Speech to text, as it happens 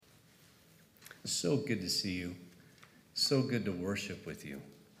So good to see you. So good to worship with you.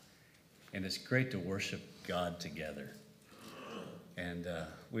 And it's great to worship God together. And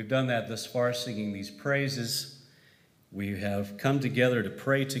we've done that thus far, singing these praises. We have come together to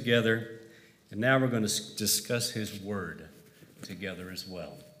pray together. And now we're going to discuss His Word together as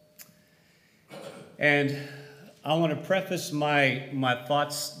well. And I want to preface my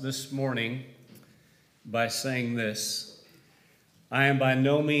thoughts this morning by saying this. I am by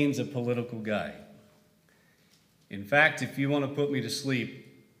no means a political guy. In fact, if you want to put me to sleep,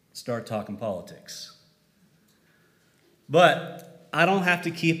 start talking politics. But I don't have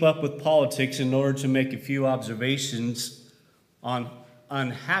to keep up with politics in order to make a few observations on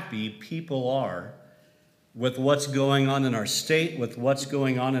unhappy people are with what's going on in our state, with what's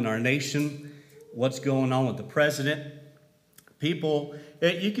going on in our nation, what's going on with the president. People,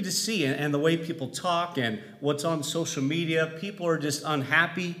 you can just see, and the way people talk and what's on social media, people are just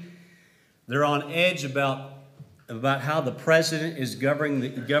unhappy. They're on edge about how the president is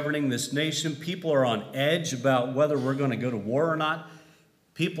governing this nation. People are on edge about whether we're going to go to war or not.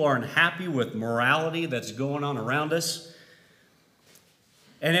 People are unhappy with morality that's going on around us.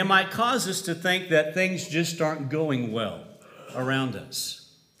 And it might cause us to think that things just aren't going well around us.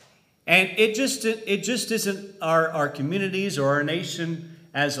 And it just isn't our communities or our nation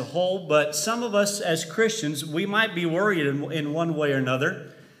as a whole, but some of us as Christians, we might be worried in one way or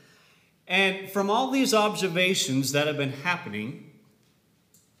another. And from all these observations that have been happening,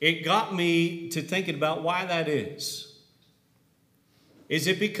 it got me to thinking about why that is. Is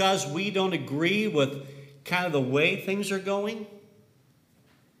it because we don't agree with kind of the way things are going?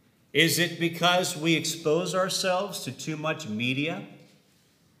 Is it because we expose ourselves to too much media?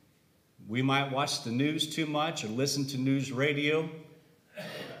 We might watch the news too much or listen to news radio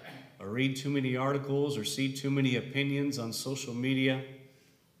or read too many articles or see too many opinions on social media.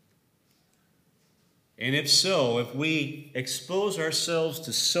 And if so, if we expose ourselves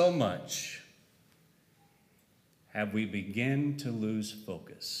to so much, have we begun to lose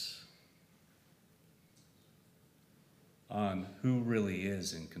focus on who really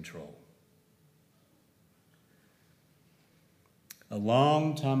is in control? A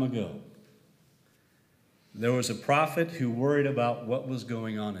long time ago, there was a prophet who worried about what was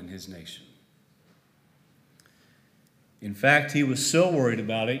going on in his nation. In fact, he was so worried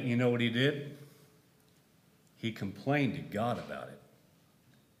about it, you know what he did? He complained to God about it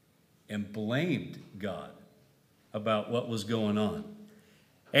and blamed God about what was going on.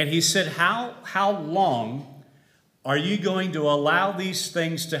 And he said, how long are you going to allow these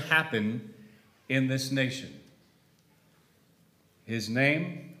things to happen in this nation? His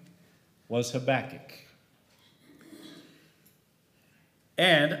name was Habakkuk.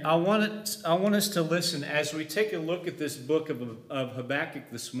 And I want us to listen as we take a look at this book of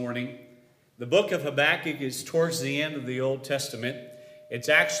Habakkuk this morning. The book of Habakkuk is towards the end of the Old Testament. It's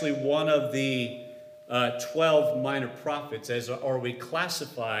actually one of the 12 minor prophets, or we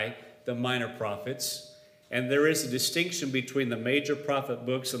classify the minor prophets. And there is a distinction between the major prophet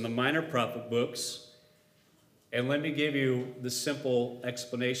books and the minor prophet books. And let me give you the simple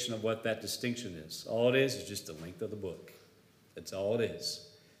explanation of what that distinction is. All it is just the length of the book. That's all it is.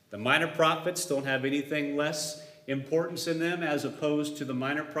 The minor prophets don't have anything less importance in them as opposed to the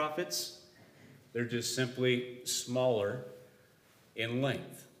minor prophets. They're just simply smaller in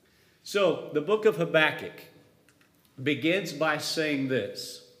length. So the book of Habakkuk begins by saying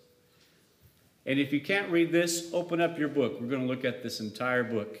this. And if you can't read this, open up your book. We're going to look at this entire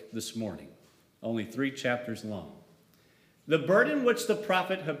book this morning. Only 3 chapters long. The burden which the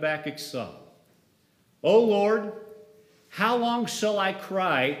prophet Habakkuk saw. O Lord, how long shall I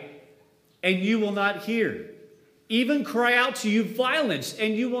cry, and you will not hear? Even cry out to you violence,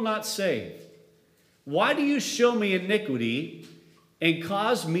 and you will not save. Why do you show me iniquity and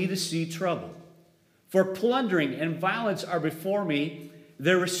cause me to see trouble? For plundering and violence are before me.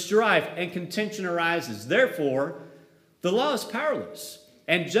 There is strife and contention arises. Therefore, the law is powerless,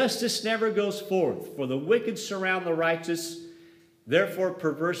 and justice never goes forth. For the wicked surround the righteous. Therefore,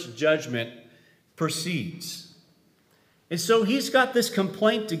 perverse judgment proceeds. And so he's got this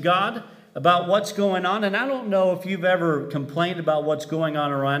complaint to God about what's going on. And I don't know if you've ever complained about what's going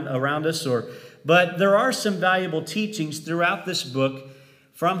on around us, but there are some valuable teachings throughout this book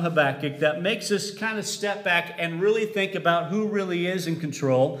from Habakkuk that makes us kind of step back and really think about who really is in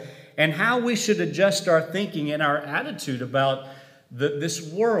control and how we should adjust our thinking and our attitude about this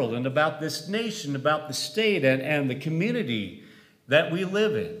world and about this nation, about the state and the community that we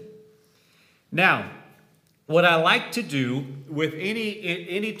live in. Now, what I like to do with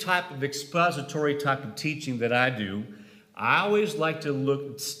any type of expository type of teaching that I do, I always like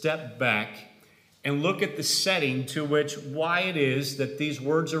to step back and look at the setting to which, why it is that these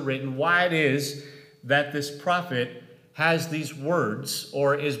words are written, why it is that this prophet has these words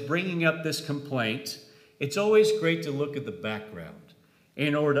or is bringing up this complaint, it's always great to look at the background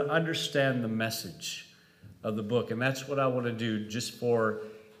in order to understand the message of the book. And that's what I want to do just for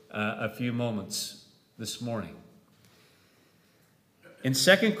a few moments this morning. In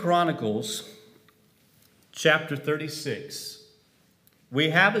 2 Chronicles chapter 36, we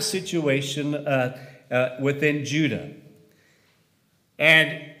have a situation within Judah.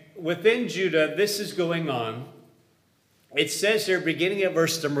 And within Judah, this is going on. It says here, beginning at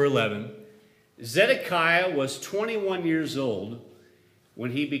verse number 11, Zedekiah was 21 years old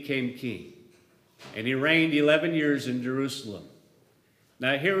when he became king, and he reigned 11 years in Jerusalem.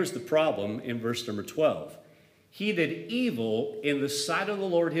 Now here is the problem in verse number 12. He did evil in the sight of the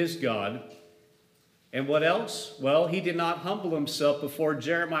Lord his God. And what else? Well, he did not humble himself before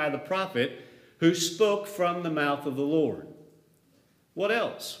Jeremiah the prophet, who spoke from the mouth of the Lord. What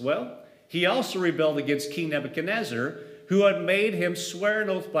else? Well, he also rebelled against King Nebuchadnezzar, who had made him swear an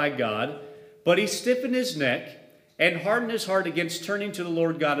oath by God, but he stiffened his neck and hardened his heart against turning to the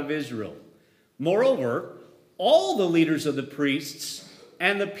Lord God of Israel. Moreover, all the leaders of the priests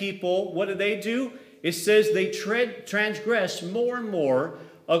and the people, what did they do? It says they transgressed more and more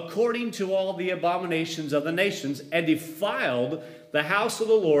according to all the abominations of the nations, and defiled the house of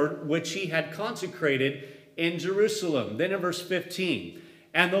the Lord, which he had consecrated in Jerusalem. Then in verse 15,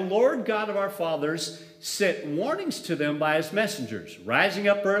 and the Lord God of our fathers sent warnings to them by his messengers, rising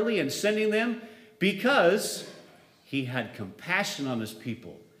up early and sending them, because he had compassion on his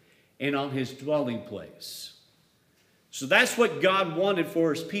people and on his dwelling place. So that's what God wanted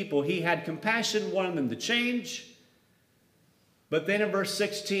for his people. He had compassion, wanted them to change. But then in verse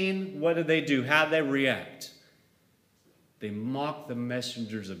 16, what did they do? How did they react? They mocked the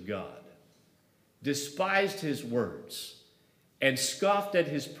messengers of God, despised his words, and scoffed at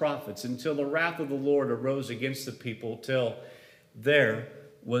his prophets until the wrath of the Lord arose against the people till there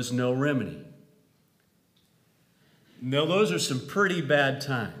was no remedy. Now, those are some pretty bad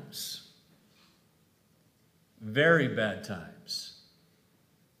times. Very bad times.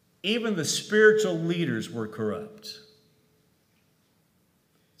 Even the spiritual leaders were corrupt.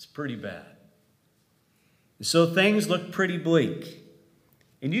 It's pretty bad. So things look pretty bleak.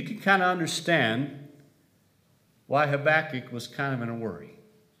 And you can kind of understand why Habakkuk was kind of in a worry.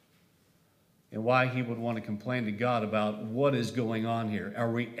 And why he would want to complain to God about what is going on here.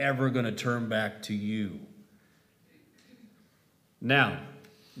 Are we ever going to turn back to you? Now,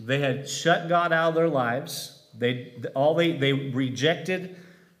 they had shut God out of their lives. They rejected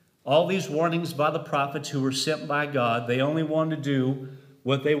all these warnings by the prophets who were sent by God. They only wanted to do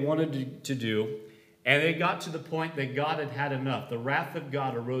what they wanted to do. And they got to the point that God had had enough. The wrath of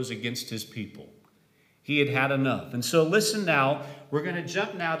God arose against his people. He had had enough. And so listen now. We're going to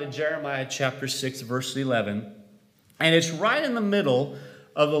jump now to Jeremiah chapter 6, verse 11. And it's right in the middle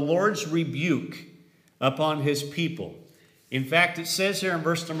of the Lord's rebuke upon his people. In fact, it says here in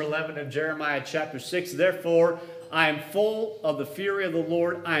verse number 11 of Jeremiah chapter 6, therefore, I am full of the fury of the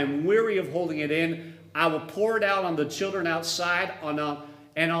Lord. I am weary of holding it in. I will pour it out on the children outside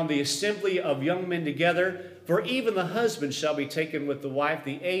and on the assembly of young men together. For even the husband shall be taken with the wife,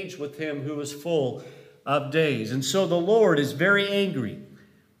 the aged with him who is full of days. And so the Lord is very angry,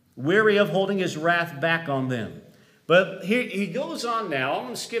 weary of holding his wrath back on them. But here he goes on now. I'm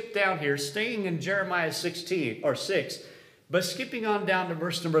going to skip down here, staying in Jeremiah 6, but skipping on down to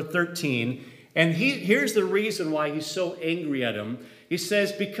verse number 13. And here's the reason why he's so angry at him. He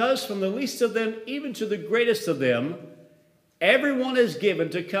says, because from the least of them, even to the greatest of them, everyone is given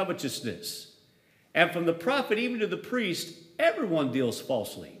to covetousness. And from the prophet even to the priest, everyone deals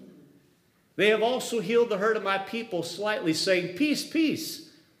falsely. They have also healed the hurt of my people slightly, saying, peace, peace,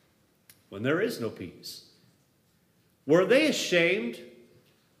 when there is no peace. Were they ashamed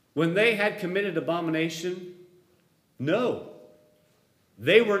when they had committed abomination? No,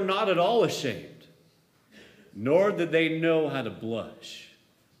 they were not at all ashamed, nor did they know how to blush.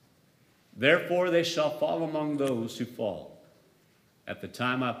 Therefore they shall fall among those who fall. At the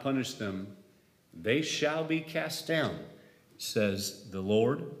time I punish them, they shall be cast down, says the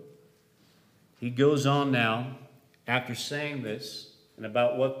Lord. He goes on now, after saying this, and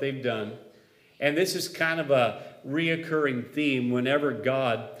about what they've done. And this is kind of a reoccurring theme whenever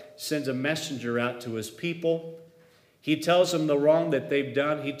God sends a messenger out to his people. He tells them the wrong that they've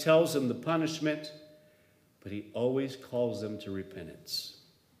done. He tells them the punishment. But he always calls them to repentance.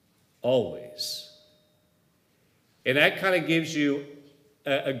 Always. And that kind of gives you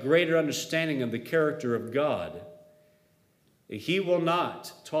a greater understanding of the character of God. He will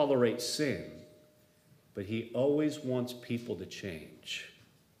not tolerate sin. but he always wants people to change.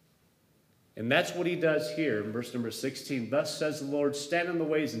 And that's what he does here in verse number 16. Thus says the Lord, stand in the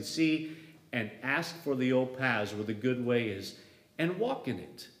ways and see, and ask for the old paths where the good way is, and walk in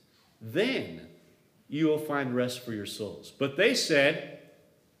it. Then you will find rest for your souls. But they said,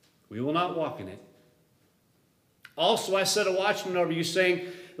 we will not walk in it. Also I set a watchman over you, saying,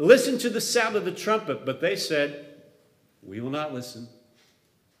 listen to the sound of the trumpet. But they said, we will not listen.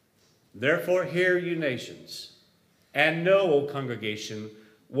 Therefore hear, you nations, and know, O congregation,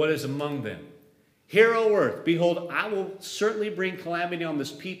 what is among them. Hear, O earth, behold, I will certainly bring calamity on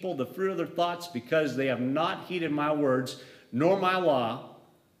this people, the fruit of their thoughts, because they have not heeded my words, nor my law,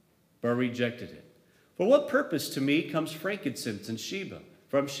 but rejected it. For what purpose to me comes frankincense and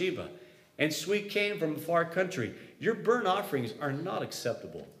from Sheba, and sweet cane from a far country? Your burnt offerings are not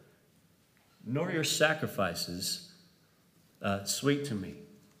acceptable, nor your sacrifices sweet to me.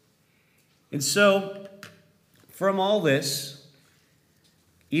 And so, from all this,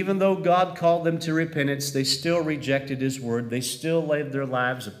 even though God called them to repentance, they still rejected his word. They still lived their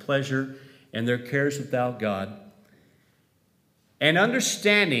lives of pleasure and their cares without God. And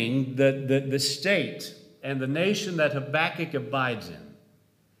understanding the state and the nation that Habakkuk abides in,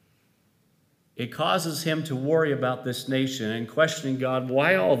 it causes him to worry about this nation and questioning God,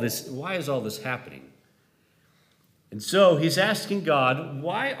 why is all this happening? And so he's asking God,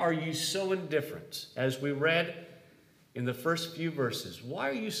 why are you so indifferent? As we read in the first few verses, why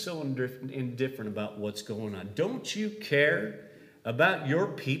are you so indifferent about what's going on? Don't you care about your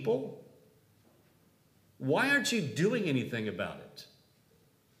people? Why aren't you doing anything about it?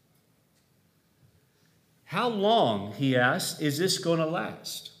 How long, he asked, is this going to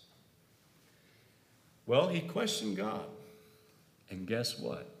last? Well, he questioned God. And guess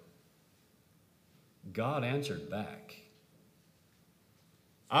what? God answered back.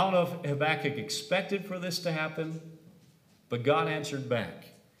 I don't know if Habakkuk expected for this to happen, but God answered back.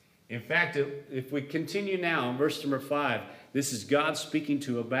 In fact, if we continue now in verse number 5, this is God speaking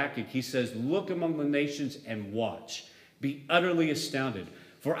to Habakkuk. He says, look among the nations and watch. Be utterly astounded.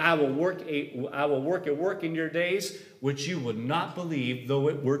 For I will work a work in your days which you would not believe, though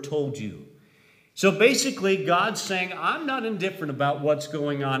it were told you. So basically, God's saying, I'm not indifferent about what's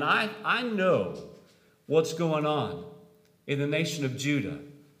going on. I know what's going on in the nation of Judah.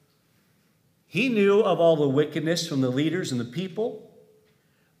 He knew of all the wickedness from the leaders and the people.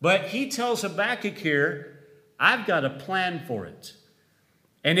 But he tells Habakkuk here, I've got a plan for it.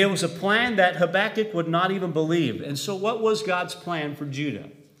 And it was a plan that Habakkuk would not even believe. And so what was God's plan for Judah?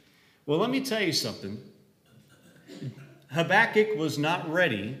 Well, let me tell you something. Habakkuk was not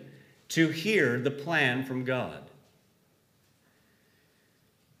ready to hear the plan from God.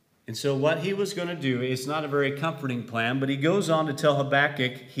 And so what he was going to do, it's not a very comforting plan, but he goes on to tell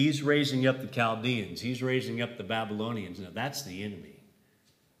Habakkuk he's raising up the Chaldeans. He's raising up the Babylonians. Now, that's the enemy.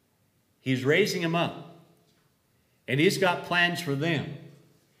 He's raising them up. And he's got plans for them.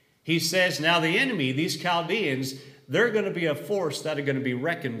 He says, now the enemy, these Chaldeans, they're going to be a force that are going to be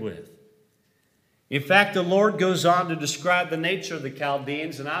reckoned with. In fact, the Lord goes on to describe the nature of the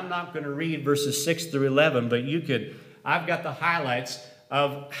Chaldeans, and I'm not going to read verses 6 through 11, but you could, I've got the highlights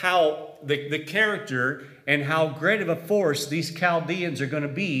of how the character and how great of a force these Chaldeans are going to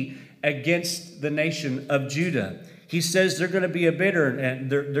be against the nation of Judah. He says they're going to be bitter and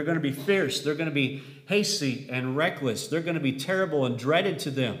they're going to be fierce. They're going to be hasty and reckless. They're going to be terrible and dreaded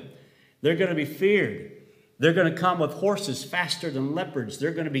to them. They're going to be feared. They're going to come with horses faster than leopards.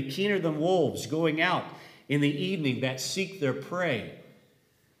 They're going to be keener than wolves going out in the evening that seek their prey.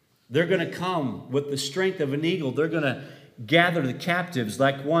 They're going to come with the strength of an eagle. They're going to gather the captives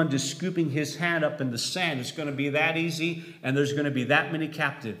like one just scooping his hand up in the sand. It's going to be that easy, and there's going to be that many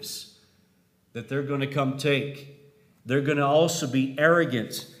captives that they're going to come take. They're going to also be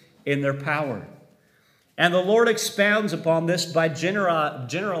arrogant in their power. And the Lord expounds upon this by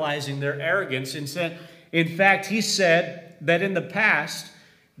generalizing their arrogance and said, in fact, he said that in the past,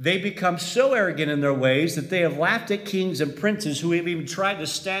 they become so arrogant in their ways that they have laughed at kings and princes who have even tried to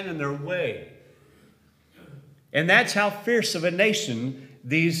stand in their way. And that's how fierce of a nation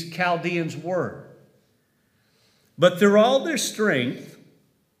these Chaldeans were. But through all their strength,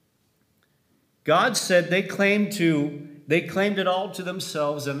 God said they claimed it all to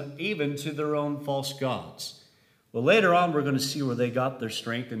themselves and even to their own false gods. Well, later on, we're going to see where they got their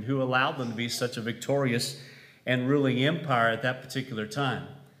strength and who allowed them to be such a victorious and ruling empire at that particular time.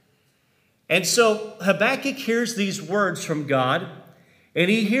 And so Habakkuk hears these words from God, and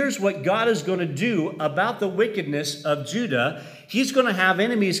he hears what God is going to do about the wickedness of Judah. He's going to have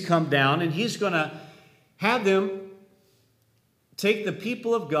enemies come down, and he's going to have them take the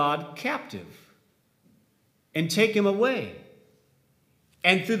people of God captive. and take him away.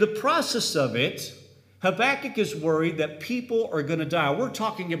 And through the process of it, Habakkuk is worried that people are going to die. We're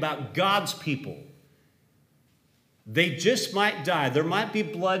talking about God's people. They just might die. There might be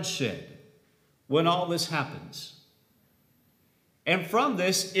bloodshed when all this happens. And from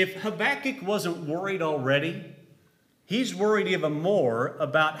this, if Habakkuk wasn't worried already, he's worried even more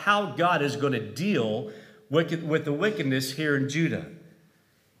about how God is going to deal with the wickedness here in Judah.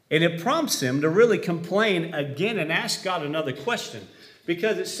 And it prompts him to really complain again and ask God another question.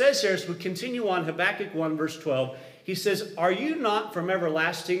 Because it says here, as we continue on, Habakkuk 1, verse 12, he says, "Are you not from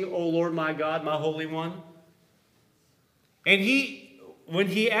everlasting, O Lord my God, my Holy One?" And when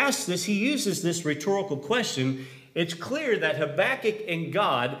he asks this, he uses this rhetorical question. It's clear that Habakkuk and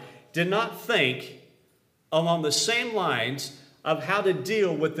God did not think along the same lines of how to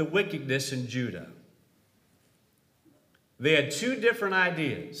deal with the wickedness in Judah. They had two different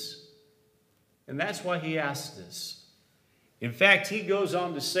ideas, and that's why he asked this. In fact, he goes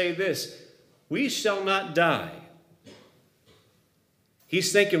on to say this, "We shall not die."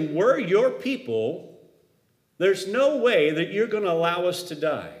 He's thinking, we're your people. There's no way that you're going to allow us to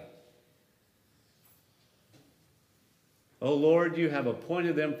die. O Lord, you have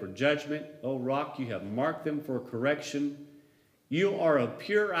appointed them for judgment. O rock, you have marked them for correction. You are of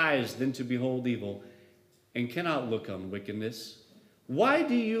pure eyes than to behold evil, and cannot look on wickedness. Why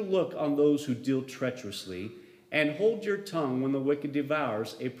do you look on those who deal treacherously, and hold your tongue when the wicked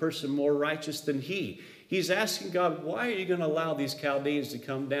devours a person more righteous than he? He's asking God, why are you going to allow these Chaldeans to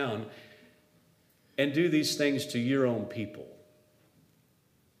come down and do these things to your own people?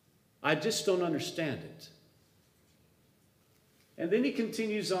 I just don't understand it. And then he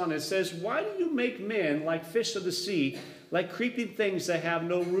continues on and says, why do you make men like fish of the sea, like creeping things that have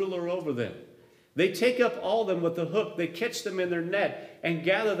no ruler over them? They take up all them with a hook. They catch them in their net and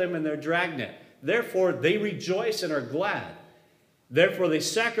gather them in their dragnet. Therefore they rejoice and are glad. Therefore they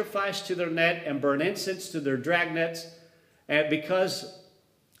sacrifice to their net and burn incense to their dragnets, and because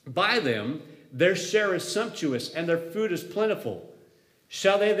by them their share is sumptuous and their food is plentiful.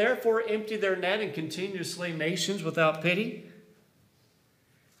 Shall they therefore empty their net and continue to slay nations without pity?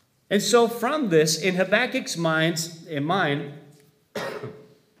 And so from this, in Habakkuk's mind,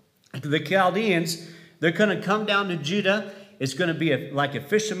 the Chaldeans, they're going to come down to Judah. It's going to be like a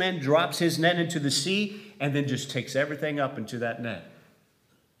fisherman drops his net into the sea and then just takes everything up into that net.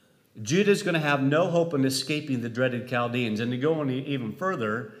 Judah's going to have no hope in escaping the dreaded Chaldeans. And to go on even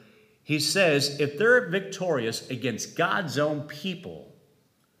further, he says, if they're victorious against God's own people,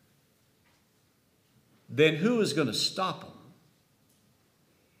 then who is going to stop them?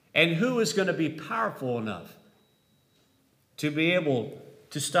 And who is going to be powerful enough to be able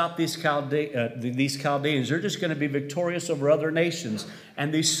to stop these Chaldeans? They're just going to be victorious over other nations.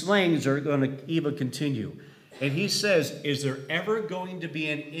 And these slayings are going to even continue. And he says, is there ever going to be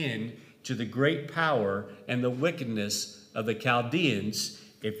an end to the great power and the wickedness of the Chaldeans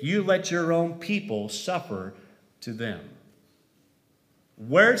if you let your own people suffer to them?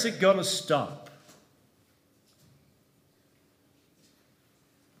 Where's it going to stop?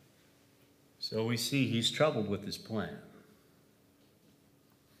 So we see he's troubled with his plan.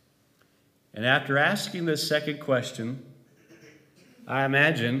 And after asking this second question, I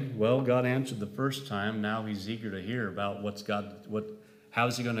imagine, well, God answered the first time. Now he's eager to hear about how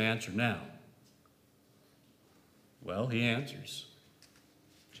is he going to answer now? Well, he answers.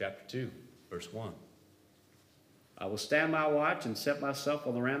 Chapter 2, verse 1. I will stand my watch and set myself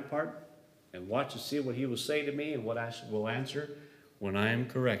on the rampart and watch to see what he will say to me and what I will answer when I am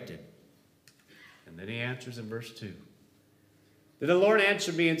corrected. And then he answers in verse 2. Then the Lord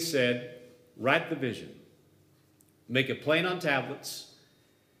answered me and said, write the vision. Make it plain on tablets,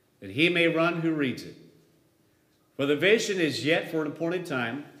 that he may run who reads it. For the vision is yet for an appointed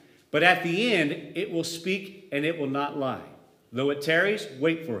time, but at the end it will speak and it will not lie. Though it tarries,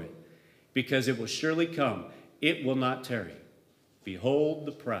 wait for it, because it will surely come. It will not tarry. Behold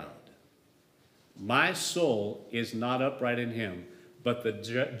the proud. My soul is not upright in him, but the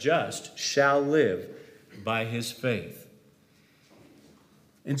just shall live by his faith.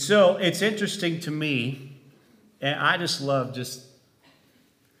 And so it's interesting to me, and I just love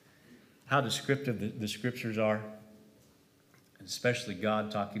how descriptive the scriptures are, especially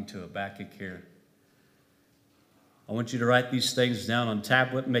God talking to Habakkuk here. I want you to write these things down on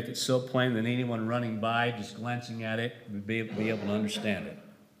tablet and make it so plain that anyone running by, just glancing at it, would be able to understand it.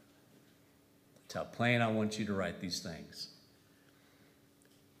 That's how plain I want you to write these things.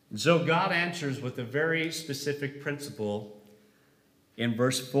 And so God answers with a very specific principle in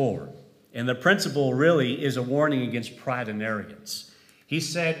verse 4. And the principle really is a warning against pride and arrogance. He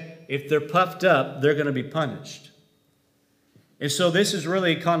said if they're puffed up, they're going to be punished. And so this is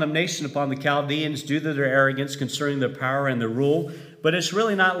really a condemnation upon the Chaldeans due to their arrogance concerning their power and their rule. But it's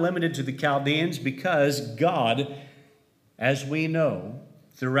really not limited to the Chaldeans, because God, as we know,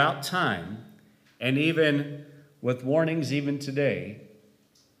 throughout time, and even with warnings even today,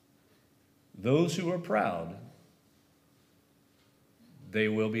 those who are proud, they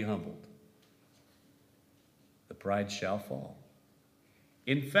will be humbled. The pride shall fall.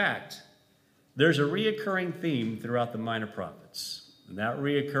 In fact, there's a reoccurring theme throughout the minor prophets. And that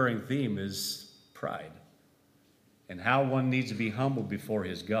reoccurring theme is pride and how one needs to be humbled before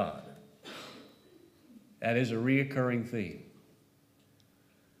his God. That is a reoccurring theme.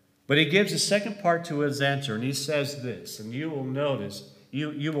 But he gives a second part to his answer, and he says this, and you will notice,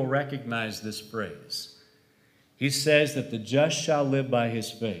 you will recognize this phrase. He says that the just shall live by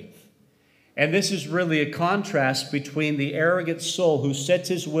his faith. And this is really a contrast between the arrogant soul who sets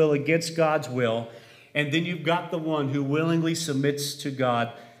his will against God's will, and then you've got the one who willingly submits to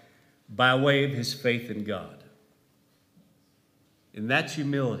God by way of his faith in God. And that's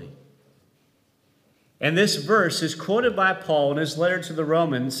humility. And this verse is quoted by Paul in his letter to the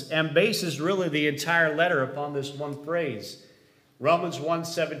Romans and bases really the entire letter upon this one phrase. Romans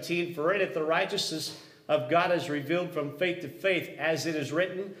 1:17, for in it the righteousness of God is revealed from faith to faith, as it is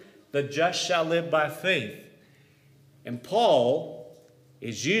written, the just shall live by faith. And Paul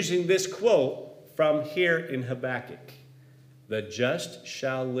is using this quote from here in Habakkuk. The just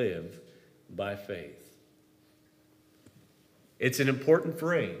shall live by faith. It's an important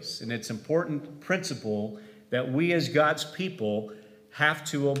phrase, and it's an important principle that we as God's people have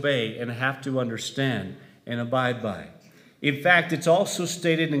to obey and have to understand and abide by. In fact, it's also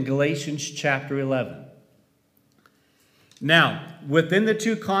stated in Galatians chapter 11. Now, within the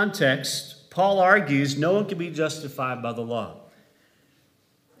two contexts, Paul argues no one can be justified by the law.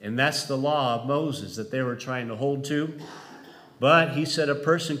 And that's the law of Moses that they were trying to hold to. But he said a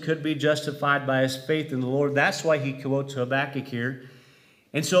person could be justified by his faith in the Lord. That's why he quotes Habakkuk here.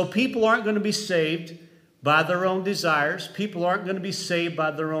 And so people aren't going to be saved by their own desires. People aren't going to be saved by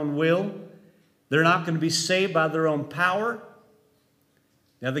their own will. They're not going to be saved by their own power.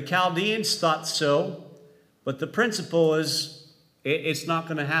 Now the Chaldeans thought so, but the principle is it's not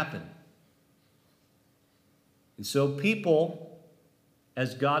going to happen. And so people,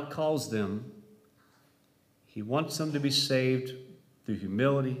 as God calls them, he wants them to be saved through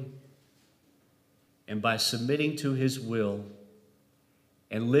humility and by submitting to his will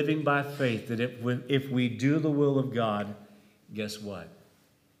and living by faith that if we do the will of God, guess what?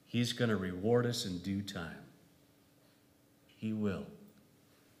 He's going to reward us in due time. He will.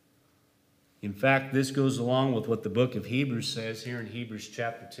 In fact, this goes along with what the book of Hebrews says here in Hebrews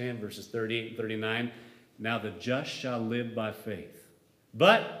chapter 10, verses 38 and 39. Now the just shall live by faith.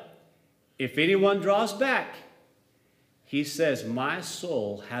 But if anyone draws back, he says, my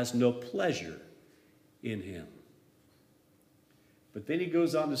soul has no pleasure in him. But then he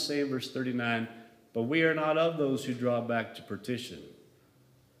goes on to say in verse 39, but we are not of those who draw back to perdition,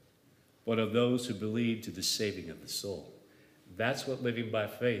 but of those who believe to the saving of the soul. That's what living by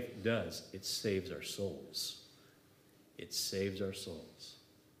faith does. It saves our souls. It saves our souls.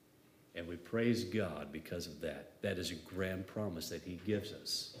 And we praise God because of that. That is a grand promise that he gives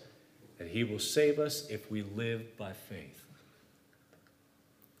us. That he will save us if we live by faith.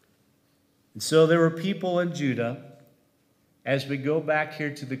 And so there were people in Judah, as we go back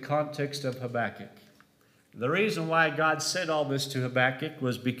here to the context of Habakkuk. The reason why God said all this to Habakkuk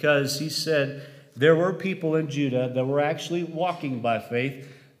was because he said there were people in Judah that were actually walking by faith.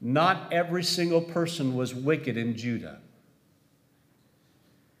 Not every single person was wicked in Judah.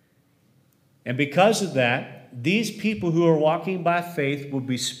 And because of that, these people who are walking by faith will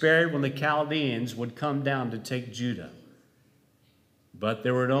be spared when the Chaldeans would come down to take Judah. But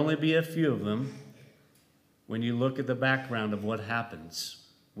there would only be a few of them when you look at the background of what happens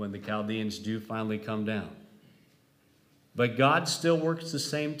when the Chaldeans do finally come down. But God still works the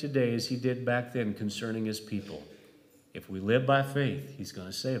same today as he did back then concerning his people. If we live by faith, he's going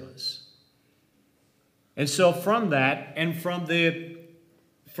to save us. And so from that and from the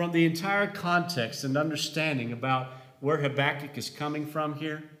entire context and understanding about where Habakkuk is coming from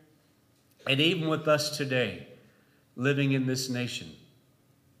here, and even with us today, living in this nation,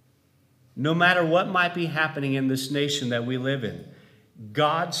 no matter what might be happening in this nation that we live in,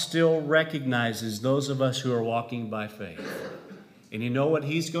 God still recognizes those of us who are walking by faith. And you know what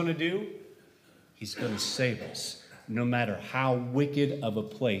he's going to do? He's going to save us, no matter how wicked of a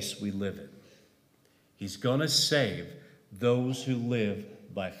place we live in. He's going to save those who live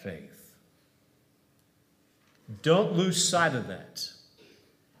by faith. Don't lose sight of that.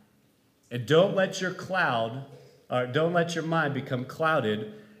 And don't let your mind become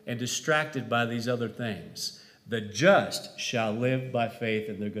clouded and distracted by these other things. The just shall live by faith,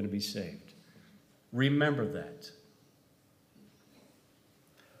 and they're going to be saved. Remember that.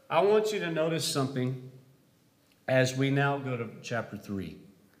 I want you to notice something as we now go to chapter 3.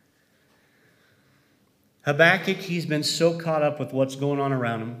 Habakkuk, he's been so caught up with what's going on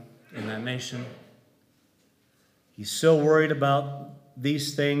around him in that nation. He's so worried about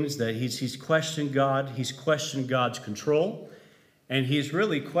these things that he's questioned God. He's questioned God's control. And he's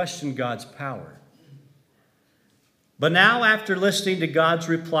really questioned God's power. But now, after listening to God's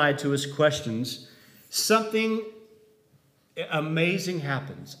reply to his questions, something amazing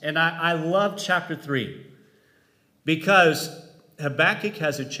happens. And I love chapter 3 because Habakkuk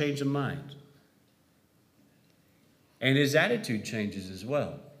has a change of mind. And his attitude changes as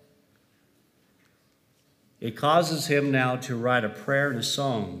well. It causes him now to write a prayer and a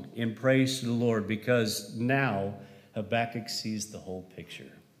song in praise to the Lord, because now Habakkuk sees the whole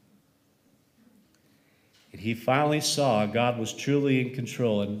picture. And he finally saw God was truly in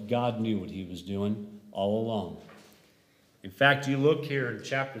control, and God knew what he was doing all along. In fact, you look here in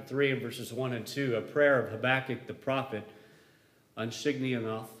chapter 3 and verses 1 and 2, a prayer of Habakkuk the prophet,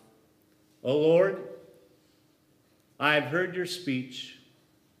 Unshignianoth. O Lord, I have heard your speech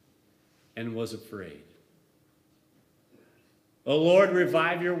and was afraid. O Lord,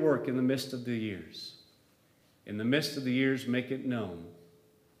 revive your work in the midst of the years. In the midst of the years, make it known.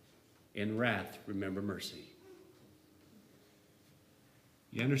 In wrath, remember mercy.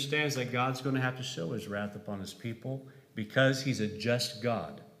 He understands that God's going to have to show his wrath upon his people because he's a just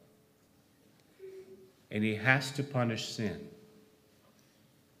God. And he has to punish sin.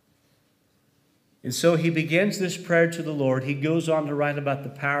 And so he begins this prayer to the Lord. He goes on to write about the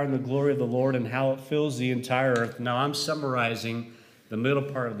power and the glory of the Lord and how it fills the entire earth. Now, I'm summarizing the middle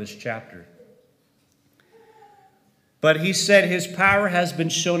part of this chapter. But he said his power has been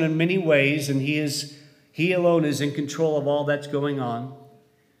shown in many ways, and he alone is in control of all that's going on.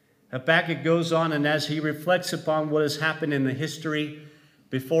 Habakkuk goes on, and as he reflects upon what has happened in the history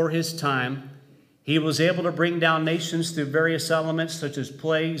before his time, he was able to bring down nations through various elements such as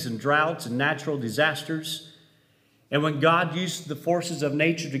plagues and droughts and natural disasters. And when God used the forces of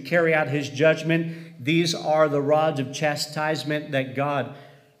nature to carry out his judgment, these are the rods of chastisement that God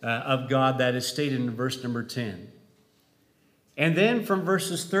that is stated in verse number 10. And then from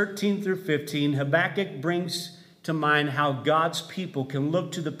verses 13 through 15, Habakkuk brings to mind how God's people can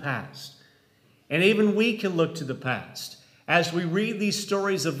look to the past. And even we can look to the past. As we read these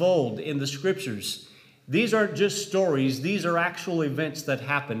stories of old in the scriptures, these aren't just stories, these are actual events that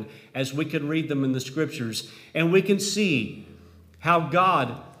happened as we can read them in the scriptures. And we can see how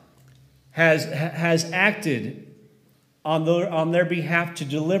God has acted on their behalf to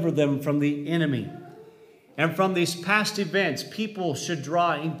deliver them from the enemy. And from these past events, people should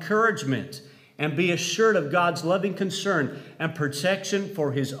draw encouragement and be assured of God's loving concern and protection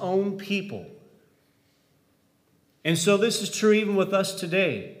for his own people. And so this is true even with us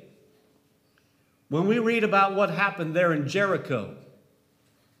today. When we read about what happened there in Jericho,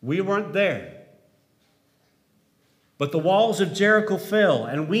 we weren't there. But the walls of Jericho fell,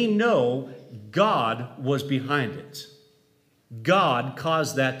 and we know God was behind it. God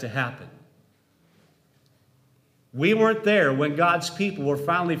caused that to happen. We weren't there when God's people were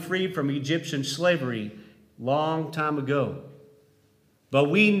finally freed from Egyptian slavery long time ago. But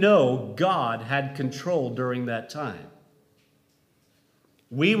we know God had control during that time.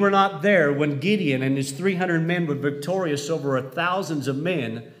 We were not there when Gideon and his 300 men were victorious over thousands of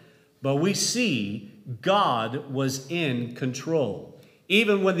men, but we see God was in control,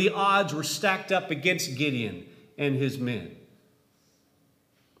 even when the odds were stacked up against Gideon and his men.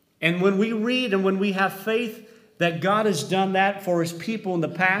 And when we read and when we have faith that God has done that for his people in the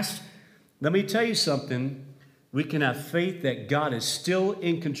past, let me tell you something. We can have faith that God is still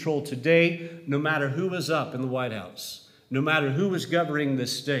in control today, no matter who is up in the White House, no matter who is governing the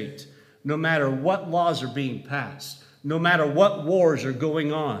state, no matter what laws are being passed, no matter what wars are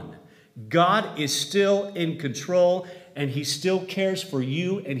going on. God is still in control, and he still cares for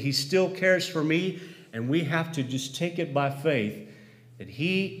you, and he still cares for me, and we have to just take it by faith that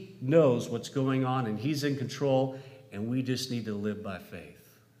he knows what's going on, and he's in control, and we just need to live by faith.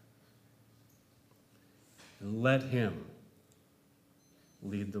 And let him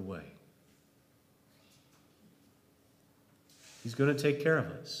lead the way. He's going to take care of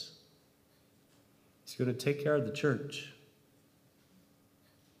us. He's going to take care of the church.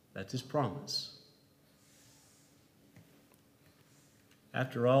 That's his promise.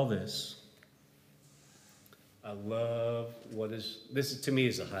 After all this, I love this to me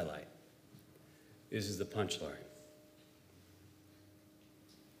is a highlight. This is the punchline.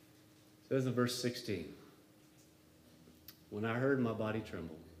 It says in verse 16, when I heard, my body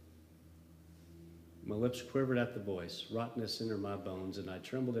trembled. My lips quivered at the voice. Rottenness entered my bones, and I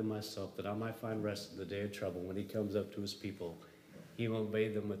trembled in myself that I might find rest in the day of trouble. When he comes up to his people, he will obey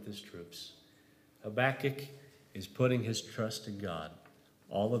them with his troops. Habakkuk is putting his trust in God,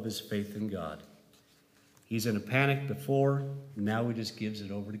 all of his faith in God. He's in a panic before, now he just gives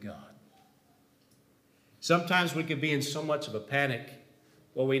it over to God. Sometimes we can be in so much of a panic.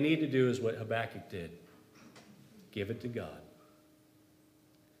 What we need to do is what Habakkuk did. Give it to God.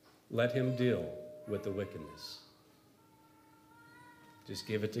 Let him deal with the wickedness. Just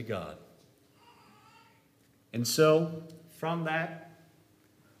give it to God. And so, from that,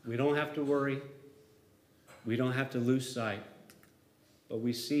 we don't have to worry. We don't have to lose sight. But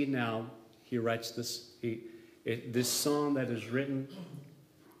we see now, he writes this, this song that is written,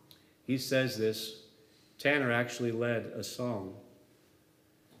 he says this. Tanner actually led a song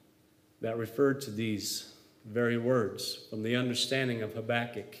that referred to these very words from the understanding of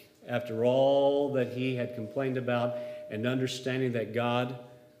Habakkuk. After all that he had complained about and understanding that God,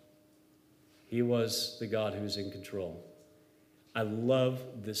 he was the God who's in control. I love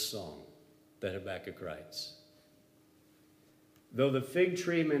this song that Habakkuk writes. Though the fig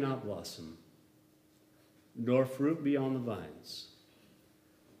tree may not blossom, nor fruit be on the vines,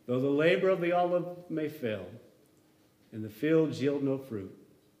 though the labor of the olive may fail, and the fields yield no fruit,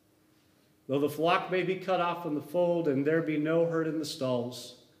 though the flock may be cut off from the fold, and there be no herd in the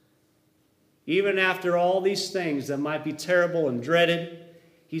stalls, even after all these things that might be terrible and dreaded,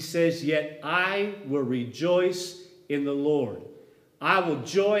 he says, yet I will rejoice in the Lord. I will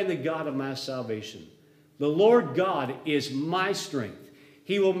joy in the God of my salvation. The Lord God is my strength.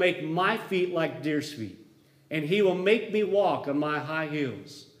 He will make my feet like deer's feet, and he will make me walk on my high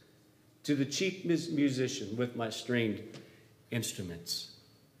heels to the chief musician with my stringed instruments.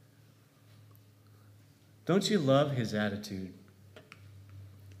 Don't you love his attitude?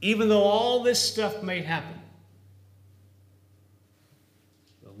 Even though all this stuff may happen,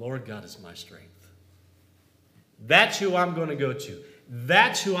 the Lord God is my strength. That's who I'm going to go to.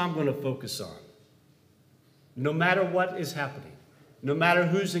 That's who I'm going to focus on. No matter what is happening, no matter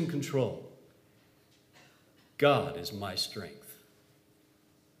who's in control, God is my strength.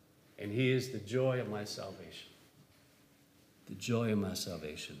 And he is the joy of my salvation. The joy of my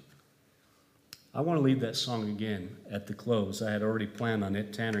salvation. I want to lead that song again at the close. I had already planned on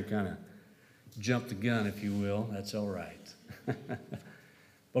it. Tanner kind of jumped the gun, if you will. That's all right. But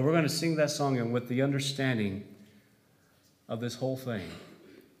we're going to sing that song and with the understanding of this whole thing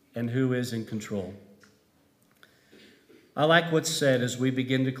and who is in control. I like what's said as we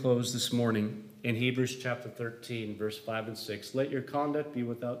begin to close this morning in Hebrews chapter 13, verse 5 and 6. Let your conduct be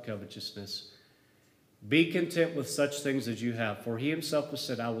without covetousness. Be content with such things as you have, for he himself has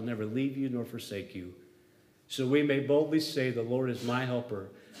said, I will never leave you nor forsake you. So we may boldly say, the Lord is my helper.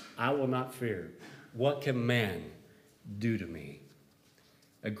 I will not fear. What can man do to me?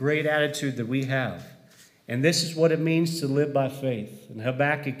 A great attitude that we have. And this is what it means to live by faith. And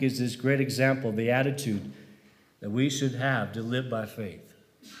Habakkuk is this great example of the attitude that we should have to live by faith.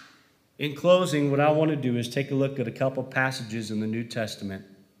 In closing, what I want to do is take a look at a couple passages in the New Testament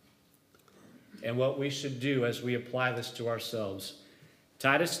and what we should do as we apply this to ourselves.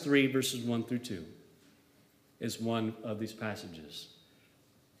 Titus 3, verses 1 through 2 is one of these passages.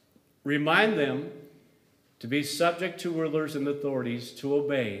 Remind them to be subject to rulers and authorities, to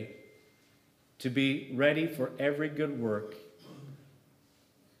obey, to be ready for every good work.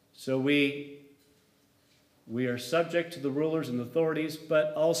 So we are subject to the rulers and authorities,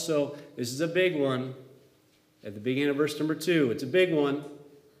 but also, this is a big one, at the beginning of verse number 2, it's a big one.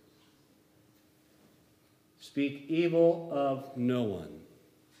 Speak evil of no one.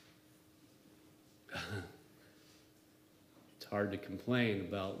 It's hard to complain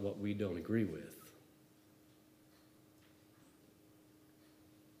about what we don't agree with.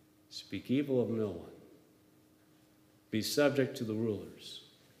 Speak evil of no one. Be subject to the rulers.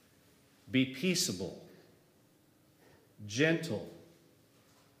 Be peaceable, gentle,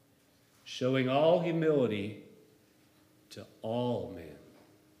 showing all humility to all men.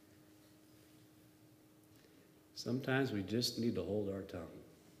 Sometimes we just need to hold our tongue.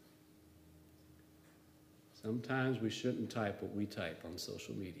 Sometimes we shouldn't type what we type on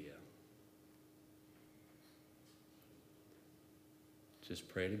social media. Just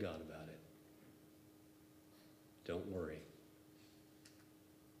pray to God about it. Don't worry.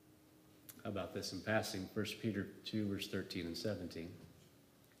 How about this in passing? 1 Peter 2, verse 13 and 17.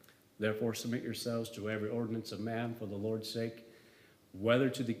 Therefore submit yourselves to every ordinance of man for the Lord's sake, whether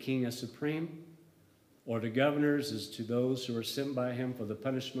to the king as supreme, or to governors as to those who are sent by him for the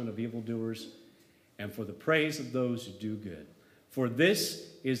punishment of evildoers and for the praise of those who do good. For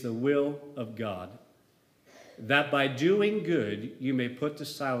this is the will of God, that by doing good you may put to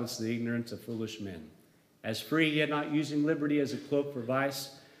silence the ignorance of foolish men. As free, yet not using liberty as a cloak for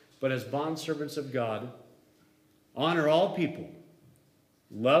vice, but as bondservants of God, honor all people,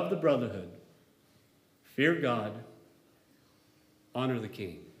 love the brotherhood, fear God, honor the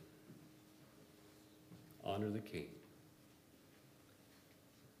king. Honor the king.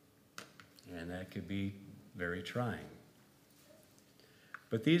 And that could be very trying.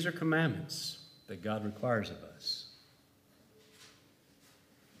 But these are commandments that God requires of us.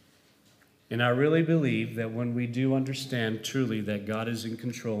 And I really believe that when we do understand truly that God is in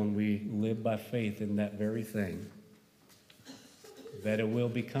control and we live by faith in that very thing, that it will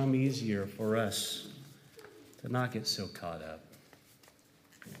become easier for us to not get so caught up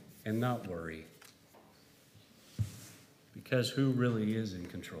and not worry. Because who really is in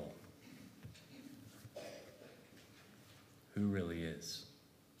control? Who really is?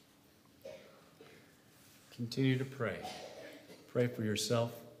 Continue to pray. Pray for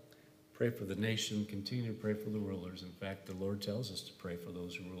yourself. Pray for the nation. Continue to pray for the rulers. In fact, the Lord tells us to pray for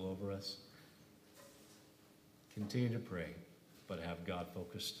those who rule over us. Continue to pray, but have God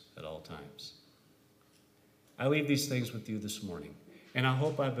focused at all times. I leave these things with you this morning, and I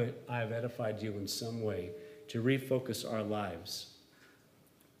hope I've edified you in some way to refocus our lives,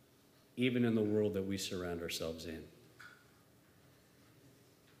 even in the world that we surround ourselves in.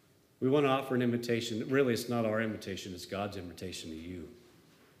 We want to offer an invitation. Really, it's not our invitation, it's God's invitation to you.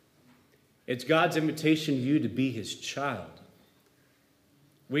 It's God's invitation to you to be his child.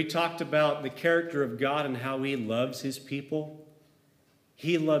 We talked about the character of God and how he loves his people.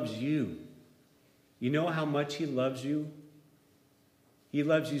 He loves you. You know how much he loves you? He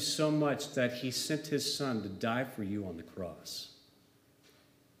loves you so much that he sent his son to die for you on the cross.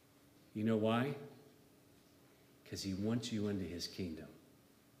 You know why? Because he wants you into his kingdom.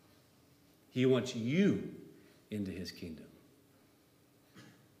 He wants you into his kingdom.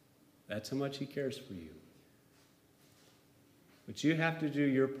 That's how much he cares for you. But you have to do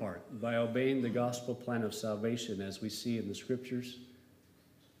your part by obeying the gospel plan of salvation as we see in the scriptures.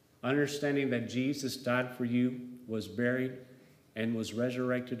 Understanding that Jesus died for you, was buried, and was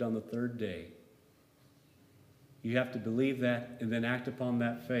resurrected on the third day. You have to believe that and then act upon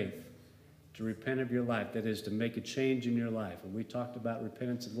that faith to repent of your life. That is, to make a change in your life. And we talked about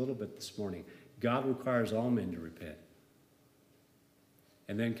repentance a little bit this morning. God requires all men to repent.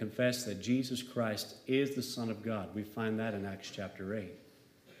 And then confess that Jesus Christ is the Son of God. We find that in Acts chapter 8.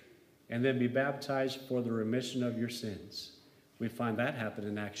 And then be baptized for the remission of your sins. We find that happen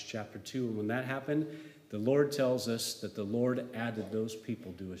in Acts chapter 2. And when that happened, the Lord tells us that the Lord added those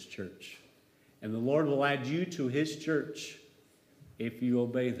people to his church. And the Lord will add you to his church if you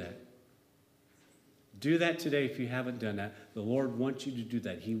obey that. Do that today if you haven't done that. The Lord wants you to do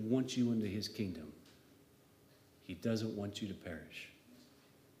that. He wants you into his kingdom. He doesn't want you to perish.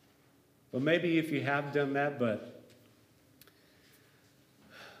 Well, maybe if you have done that, but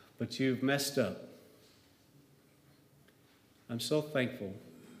you've messed up. I'm so thankful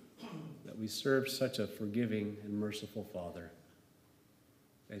that we serve such a forgiving and merciful Father,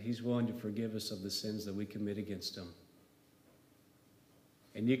 that he's willing to forgive us of the sins that we commit against him.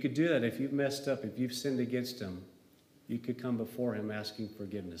 And you could do that if you've messed up, if you've sinned against him, you could come before him asking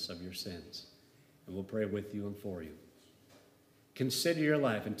forgiveness of your sins. And we'll pray with you and for you. Consider your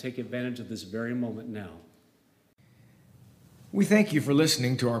life and take advantage of this very moment now. We thank you for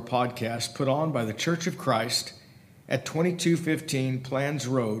listening to our podcast put on by the Church of Christ at 2215 Plans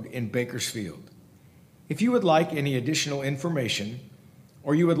Road in Bakersfield. If you would like any additional information,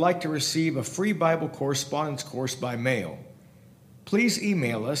 or you would like to receive a free Bible correspondence course by mail, please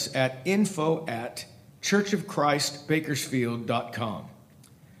email us at info@churchofchristbakersfield.com.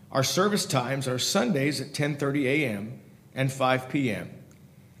 Our service times are Sundays at 10:30 a.m. and 5 p.m.,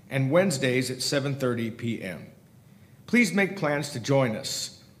 and Wednesdays at 7:30 p.m. Please make plans to join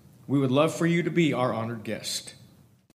us. We would love for you to be our honored guest.